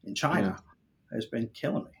in Mm, China has been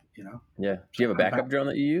killing me. yeah. Do So you have a I'm back. backup drone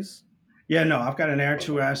that you use? Yeah, no, I've got an Air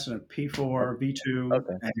 2S and a P4 V2,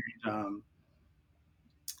 Okay. and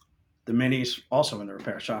the Mini's also in the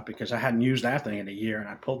repair shop because I hadn't used that thing in a year, and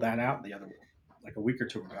I pulled that out like a week or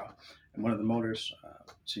two ago, and one of the motors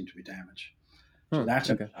seemed to be damaged. So Hmm. that's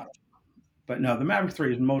in Okay. the shop. But no, the Mavic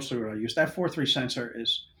 3 is mostly what I use. That 4.3 sensor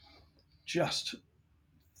is just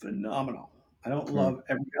phenomenal. I don't Hmm. love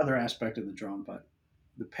every other aspect of the drone, but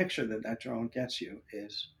the picture that that drone gets you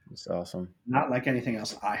is It's awesome. not like anything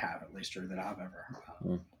else I have, at least, or that I've ever Mm.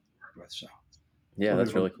 worked with. So it's Yeah,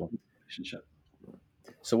 that's a really cool. relationship.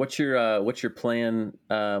 So what's your plan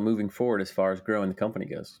moving forward as far as growing the company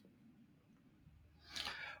goes?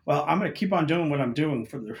 Well, I'm going to keep on doing what I'm doing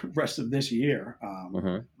for the rest of this year.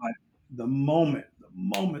 Mm-hmm. But the moment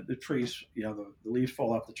the trees, the leaves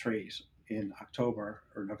fall off the trees in October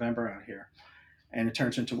or November out here, and it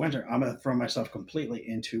turns into winter, I'm going to throw myself completely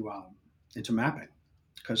into mapping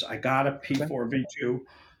because I got a Okay. P4 V2,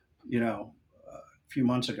 a few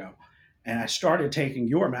months ago, and I started taking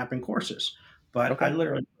your mapping courses. But I Okay.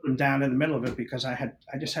 literally put them down in the middle of it because I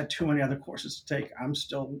just had too many other courses to take. I'm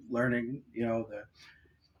still learning, the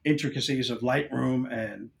intricacies of Lightroom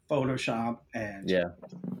and Photoshop and Yeah.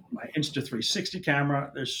 my Insta 360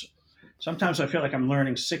 camera. There's sometimes I feel like I'm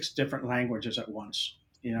learning six different languages at once,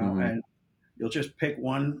 Mm-hmm. and you'll just pick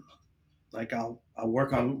one. Like I'll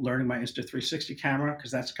work on learning my Insta 360 camera because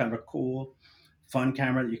that's kind of a cool, fun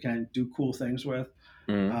camera that you can do cool things with.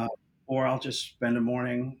 Mm-hmm. Uh, or I'll just spend a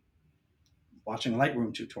morning watching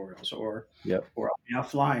Lightroom tutorials, Yep. or I'll be out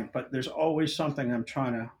flying. But there's always something I'm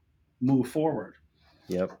trying to move forward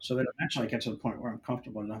Yep. so that eventually I get to the point where I'm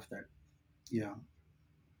comfortable enough that you know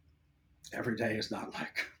every day is not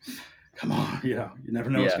like, come on, you never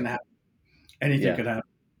know what's Yeah. going to happen. Anything Yeah. could happen.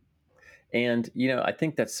 And I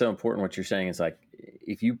think that's so important. What you're saying is like,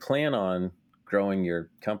 if you plan on growing your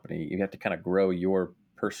company, you have to kind of grow your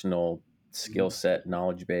personal skill Mhm. set,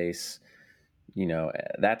 knowledge base.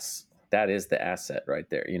 That is the asset right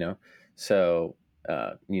there. So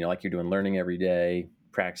like you're doing, learning every day,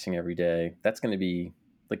 practicing every day. That's going to be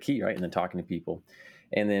the key, right? And then talking to people,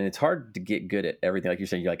 and then it's hard to get good at everything. Like you're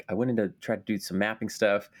saying, you're like, I went in to try to do some mapping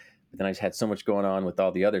stuff, but then I just had so much going on with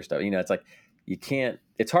all the other stuff. It's like you can't.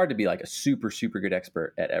 It's hard to be like a super super good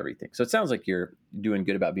expert at everything. So it sounds like you're doing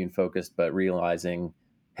good about being focused, but realizing,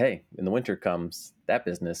 hey, when the winter comes, that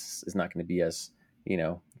business is not going to be as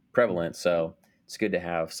prevalent. So it's good to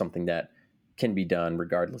have something that can be done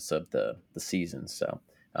regardless of the season. So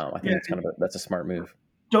I think Yeah, that's a smart move.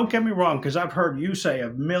 don't get me wrong, because I've heard you say a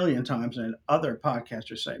million times, and other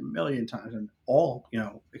podcasters say a million times, and all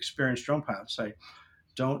experienced drone pilots say,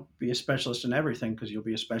 don't be a specialist in everything because you'll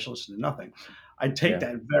be a specialist in nothing. I take Yeah.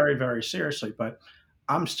 that very, very seriously, but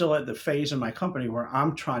I'm still at the phase in my company where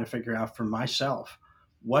I'm trying to figure out for myself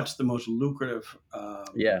what's the most lucrative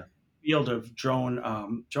Yeah. field of drone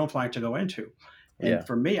flying to go into. And Yeah.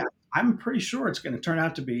 for me, I'm pretty sure it's going to turn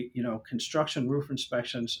out to be construction, roof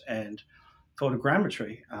inspections, and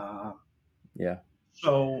photogrammetry. Yeah.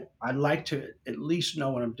 So I'd like to at least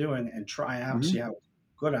know what I'm doing and try out, see Hmm. how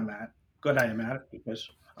good I'm at, good I am at it, because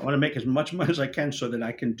I want to make as much money as I can so that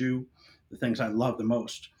I can do the things I love the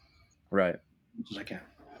most Right. as I can.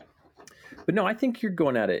 But no, I think you're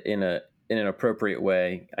going at it in an appropriate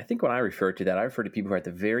way. I think when I refer to that, I refer to people who are at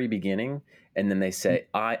the very beginning, and then they say,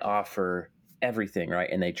 "I offer everything," right?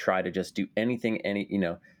 And they try to just do anything,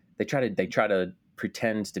 they try to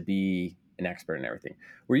pretend to be an expert in everything.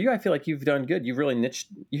 Where I feel like you've done good. You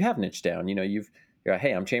have niched down. You're like,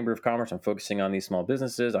 hey, I'm Chamber of Commerce. I'm focusing on these small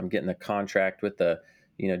businesses. I'm getting the contract with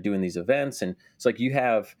doing these events, and it's like you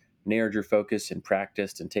have narrowed your focus and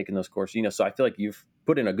practiced and taken those courses. So I feel like you've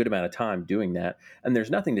put in a good amount of time doing that. And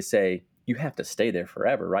there's nothing to say you have to stay there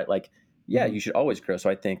forever, right? Like, yeah, Mm-hmm. you should always grow. So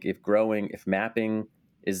I think if mapping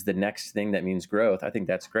is the next thing that means growth, I think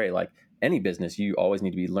that's great. Like any business, you always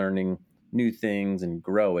need to be learning new things and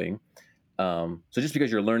growing. So just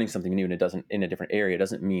because you're learning something new and it doesn't in a different area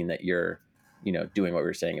doesn't mean that you're, doing what we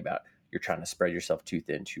were saying about you're trying to spread yourself too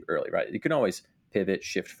thin too early, right? You can always pivot,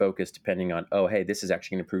 shift focus depending on, oh, hey, this is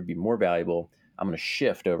actually going to prove to be more valuable. I'm going to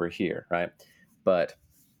shift over here, right? But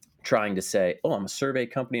trying to say, oh, I'm a survey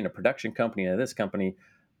company and a production company and this company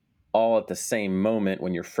all at the same moment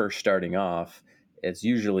when you're first starting off, it's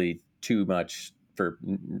usually too much for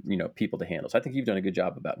people to handle. So I think you've done a good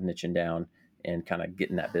job about niching down and kind of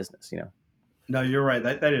getting that business. No, you're right.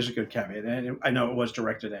 That is a good caveat, and I know it was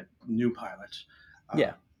directed at new pilots.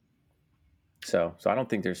 Yeah. Um, So I don't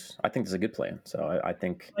think I think there's a good plan. So like I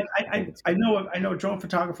think it's I good. know a drone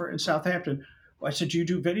photographer in Southampton. Well, I said, "Do you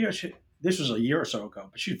do video?" This was a year or so ago,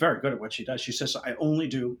 but she's very good at what she does. She says, "I only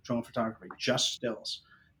do drone photography, just stills,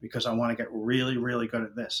 because I want to get really, really good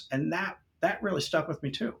at this." And that really stuck with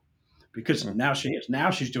me too, because Mm,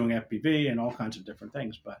 now she's doing FPV and all kinds of different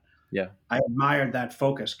things. But yeah. I admired that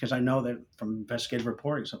focus because I know that from investigative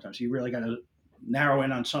reporting, sometimes you really got to narrow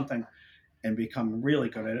in on something and become really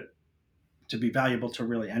good at it to be valuable to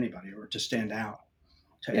really anybody or to stand out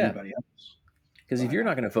to Yeah. anybody else. Because if But you're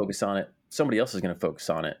not going to focus on it, somebody else is going to focus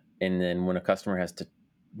on it. And then when a customer has to,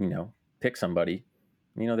 pick somebody,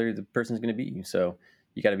 the person's going to beat you. So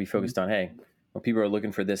you got to be focused on, hey, when people are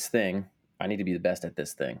looking for this thing, I need to be the best at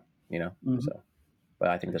this thing, Mm-hmm. So, but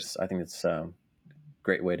I think that's a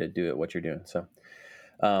great way to do it, what you're doing. So,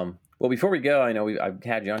 well, before we go, I know I've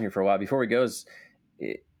had you on here for a while. Before we go,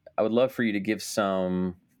 I would love for you to give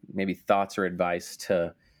some maybe thoughts or advice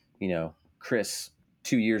to, Chris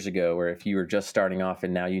 2 years ago, where if you were just starting off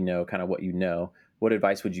and now kind of what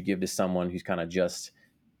advice would you give to someone who's kind of just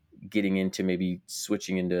getting into maybe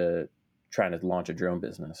switching into trying to launch a drone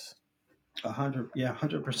business?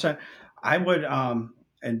 100%. I would,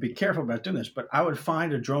 and be careful about doing this, but I would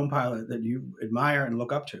find a drone pilot that you admire and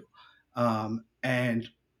look up to, and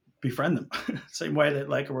befriend them. Same way that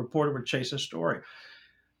like a reporter would chase a story.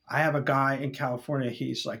 I have a guy in California.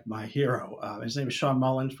 He's like my hero. His name is Sean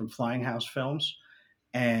Mullins from Flying House Films,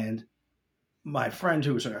 and my friend,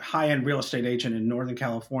 who was a high-end real estate agent in Northern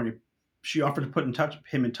California, she offered to put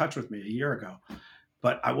him in touch with me a year ago,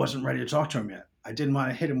 but I wasn't ready to talk to him yet. I didn't want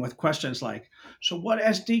to hit him with questions like, "So, what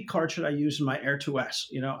SD card should I use in my Air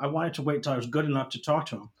 2S?" I wanted to wait till I was good enough to talk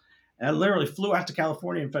to him, and I literally flew out to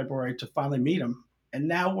California in February to finally meet him. And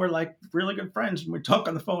now we're like really good friends, and we talk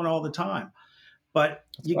on the phone all the time. But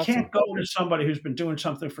That's you awesome. can't go to somebody who's been doing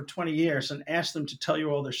something for 20 years and ask them to tell you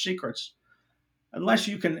all their secrets unless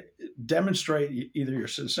you can demonstrate either your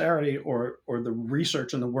sincerity or the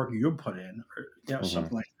research and the work you put in, or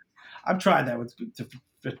something like that. I've tried that with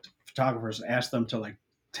the photographers, ask them to like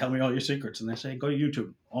tell me all your secrets, and they say go to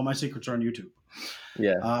YouTube. All my secrets are on YouTube.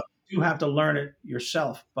 Yeah. You have to learn it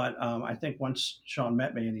yourself. But I think once Sean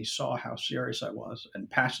met me and he saw how serious I was and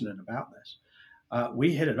passionate about this,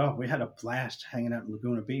 we hit it off. We had a blast hanging out in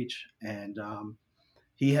Laguna Beach, and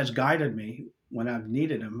he has guided me when I've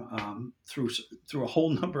needed him, through a whole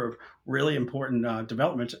number of really important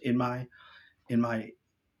developments in my in my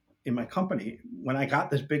company. When I got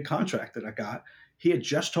this big contract that I got, he had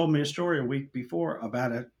just told me a story a week before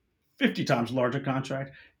about a 50 times larger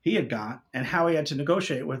contract he had got, and how he had to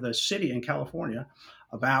negotiate with a city in California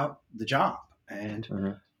about the job. And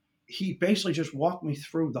Mm-hmm. he basically just walked me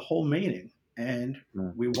through the whole meeting, and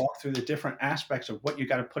Mm-hmm. we walked through the different aspects of what you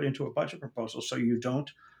got to put into a budget proposal so you don't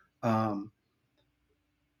um,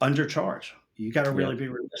 undercharge. You got to Yeah. really be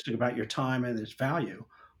realistic about your time and its value,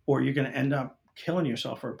 or you're going to end up killing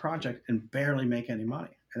yourself for a project and barely make any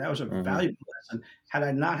money. And that was a Mm-hmm. valuable lesson. Had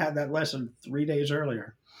I not had that lesson 3 days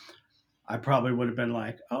earlier, I probably would have been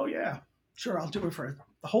like, "Oh yeah, sure, I'll do it for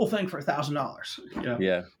the whole thing for $1,000."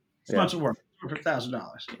 Yeah. 6 months of work for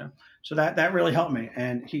 $1,000. So that really helped me.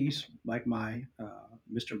 And he's like my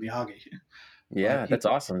Mr. Miyagi, but Yeah. he That's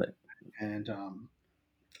awesome. and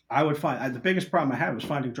I would find the biggest problem I had was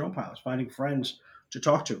finding drone pilots, finding friends to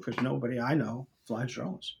talk to, because nobody I know flies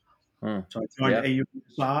drones. So I joined Yeah.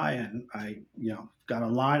 AUSI, and I got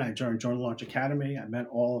online. I joined Drone Launch Academy. I met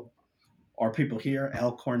all our people here,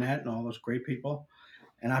 Al Cornett, and all those great people.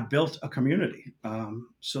 And I built a community,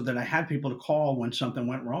 so that I had people to call when something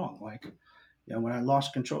went wrong. Like, when I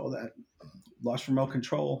lost remote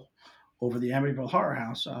control over the Amityville Horror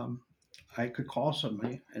House, I could call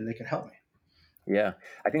somebody and they could help me. Yeah.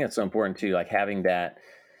 I think that's so important too. Like having that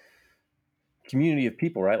community of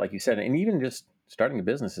people, right? Like you said, and even just starting a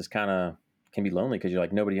business is can be lonely because you're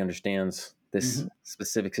like, nobody understands this Mm-hmm.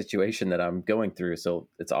 specific situation that I'm going through. So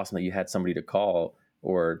it's awesome that you had somebody to call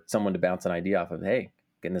or someone to bounce an idea off of. Hey,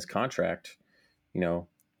 getting this contract,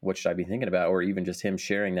 what should I be thinking about? Or even just him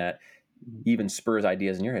sharing that even spurs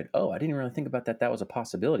ideas in your head. Oh, I didn't really think about that. That was a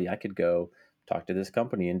possibility. I could go talk to this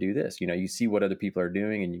company and do this. You see what other people are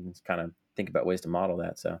doing and you can kind of think about ways to model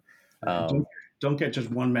that. So, And don't get just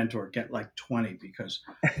one mentor. Get like 20, because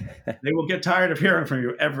they will get tired of hearing from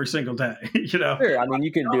you every single day. Sure. I mean,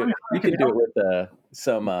 you can do it. I You can can do help. it with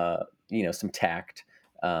some tact.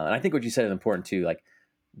 And I think what you said is important too. Like,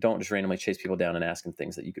 don't just randomly chase people down and ask them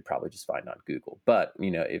things that you could probably just find on Google. But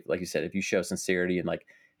if, like you said, if you show sincerity and like,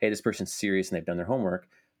 hey, this person's serious and they've done their homework,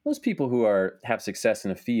 most people who have success in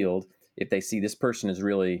a field, if they see this person is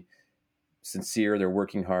really sincere, they're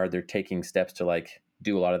working hard, they're taking steps to like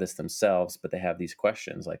do a lot of this themselves, but they have these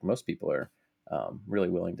questions. Like most people are really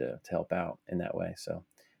willing to help out in that way. So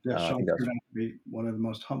Yeah, I Sean think that's turned out to be one of the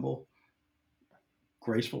most humble,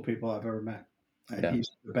 graceful people I've ever met, and yeah. he's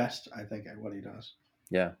the best, I think, at what he does.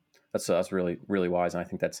 Yeah, that's really really wise, and I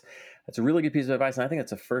think that's a really good piece of advice. And I think it's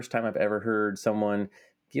the first time I've ever heard someone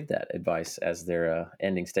give that advice as their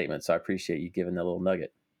ending statement. So I appreciate you giving that little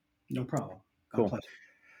nugget. No problem. My Cool. pleasure.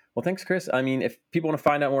 Well, thanks, Chris. I mean, if people want to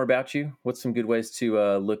find out more about you, what's some good ways to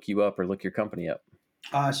look you up or look your company up?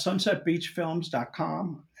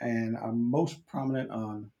 Sunsetbeachfilms.com, and I'm most prominent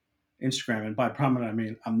on Instagram, and by prominent I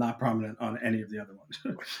mean I'm not prominent on any of the other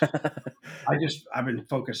ones. I've been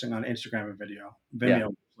focusing on Instagram and Yeah,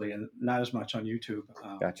 Vimeo mostly, and not as much on YouTube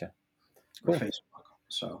gotcha. or Cool. Facebook.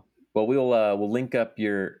 So Well, we'll link up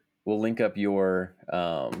your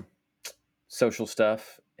social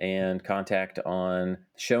stuff and contact on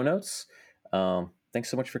show notes. Thanks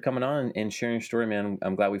so much for coming on and sharing your story, man.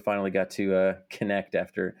 I'm glad we finally got to connect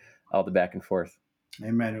after all the back and forth.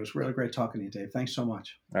 amen. It was really great talking to you, Dave. Thanks so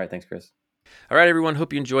much. All right, thanks, Chris. All right, everyone.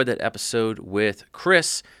 Hope you enjoyed that episode with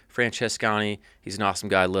Chris Francescani. He's an awesome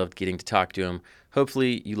guy. I loved getting to talk to him.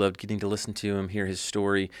 Hopefully, you loved getting to listen to him, hear his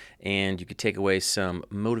story, and you could take away some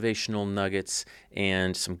motivational nuggets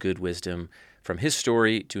and some good wisdom from his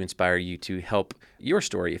story to inspire you to help your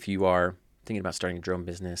story if you are thinking about starting a drone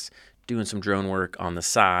business, doing some drone work on the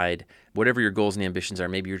side, whatever your goals and ambitions are.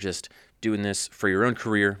 Maybe you're just doing this for your own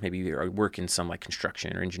career. Maybe you work in some like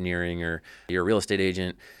construction or engineering, or you're a real estate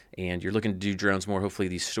agent and you're looking to do drones more. Hopefully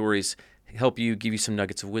these stories help you, give you some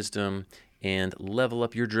nuggets of wisdom, and level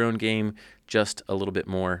up your drone game just a little bit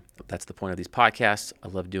more. That's the point of these podcasts. I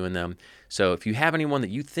love doing them. So if you have anyone that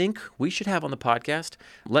you think we should have on the podcast,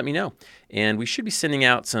 let me know. And we should be sending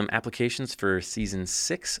out some applications for season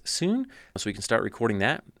 6 soon, so we can start recording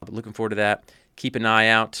that. Looking forward to that. Keep an eye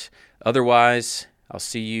out. Otherwise, I'll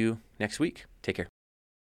see you next week. Take care.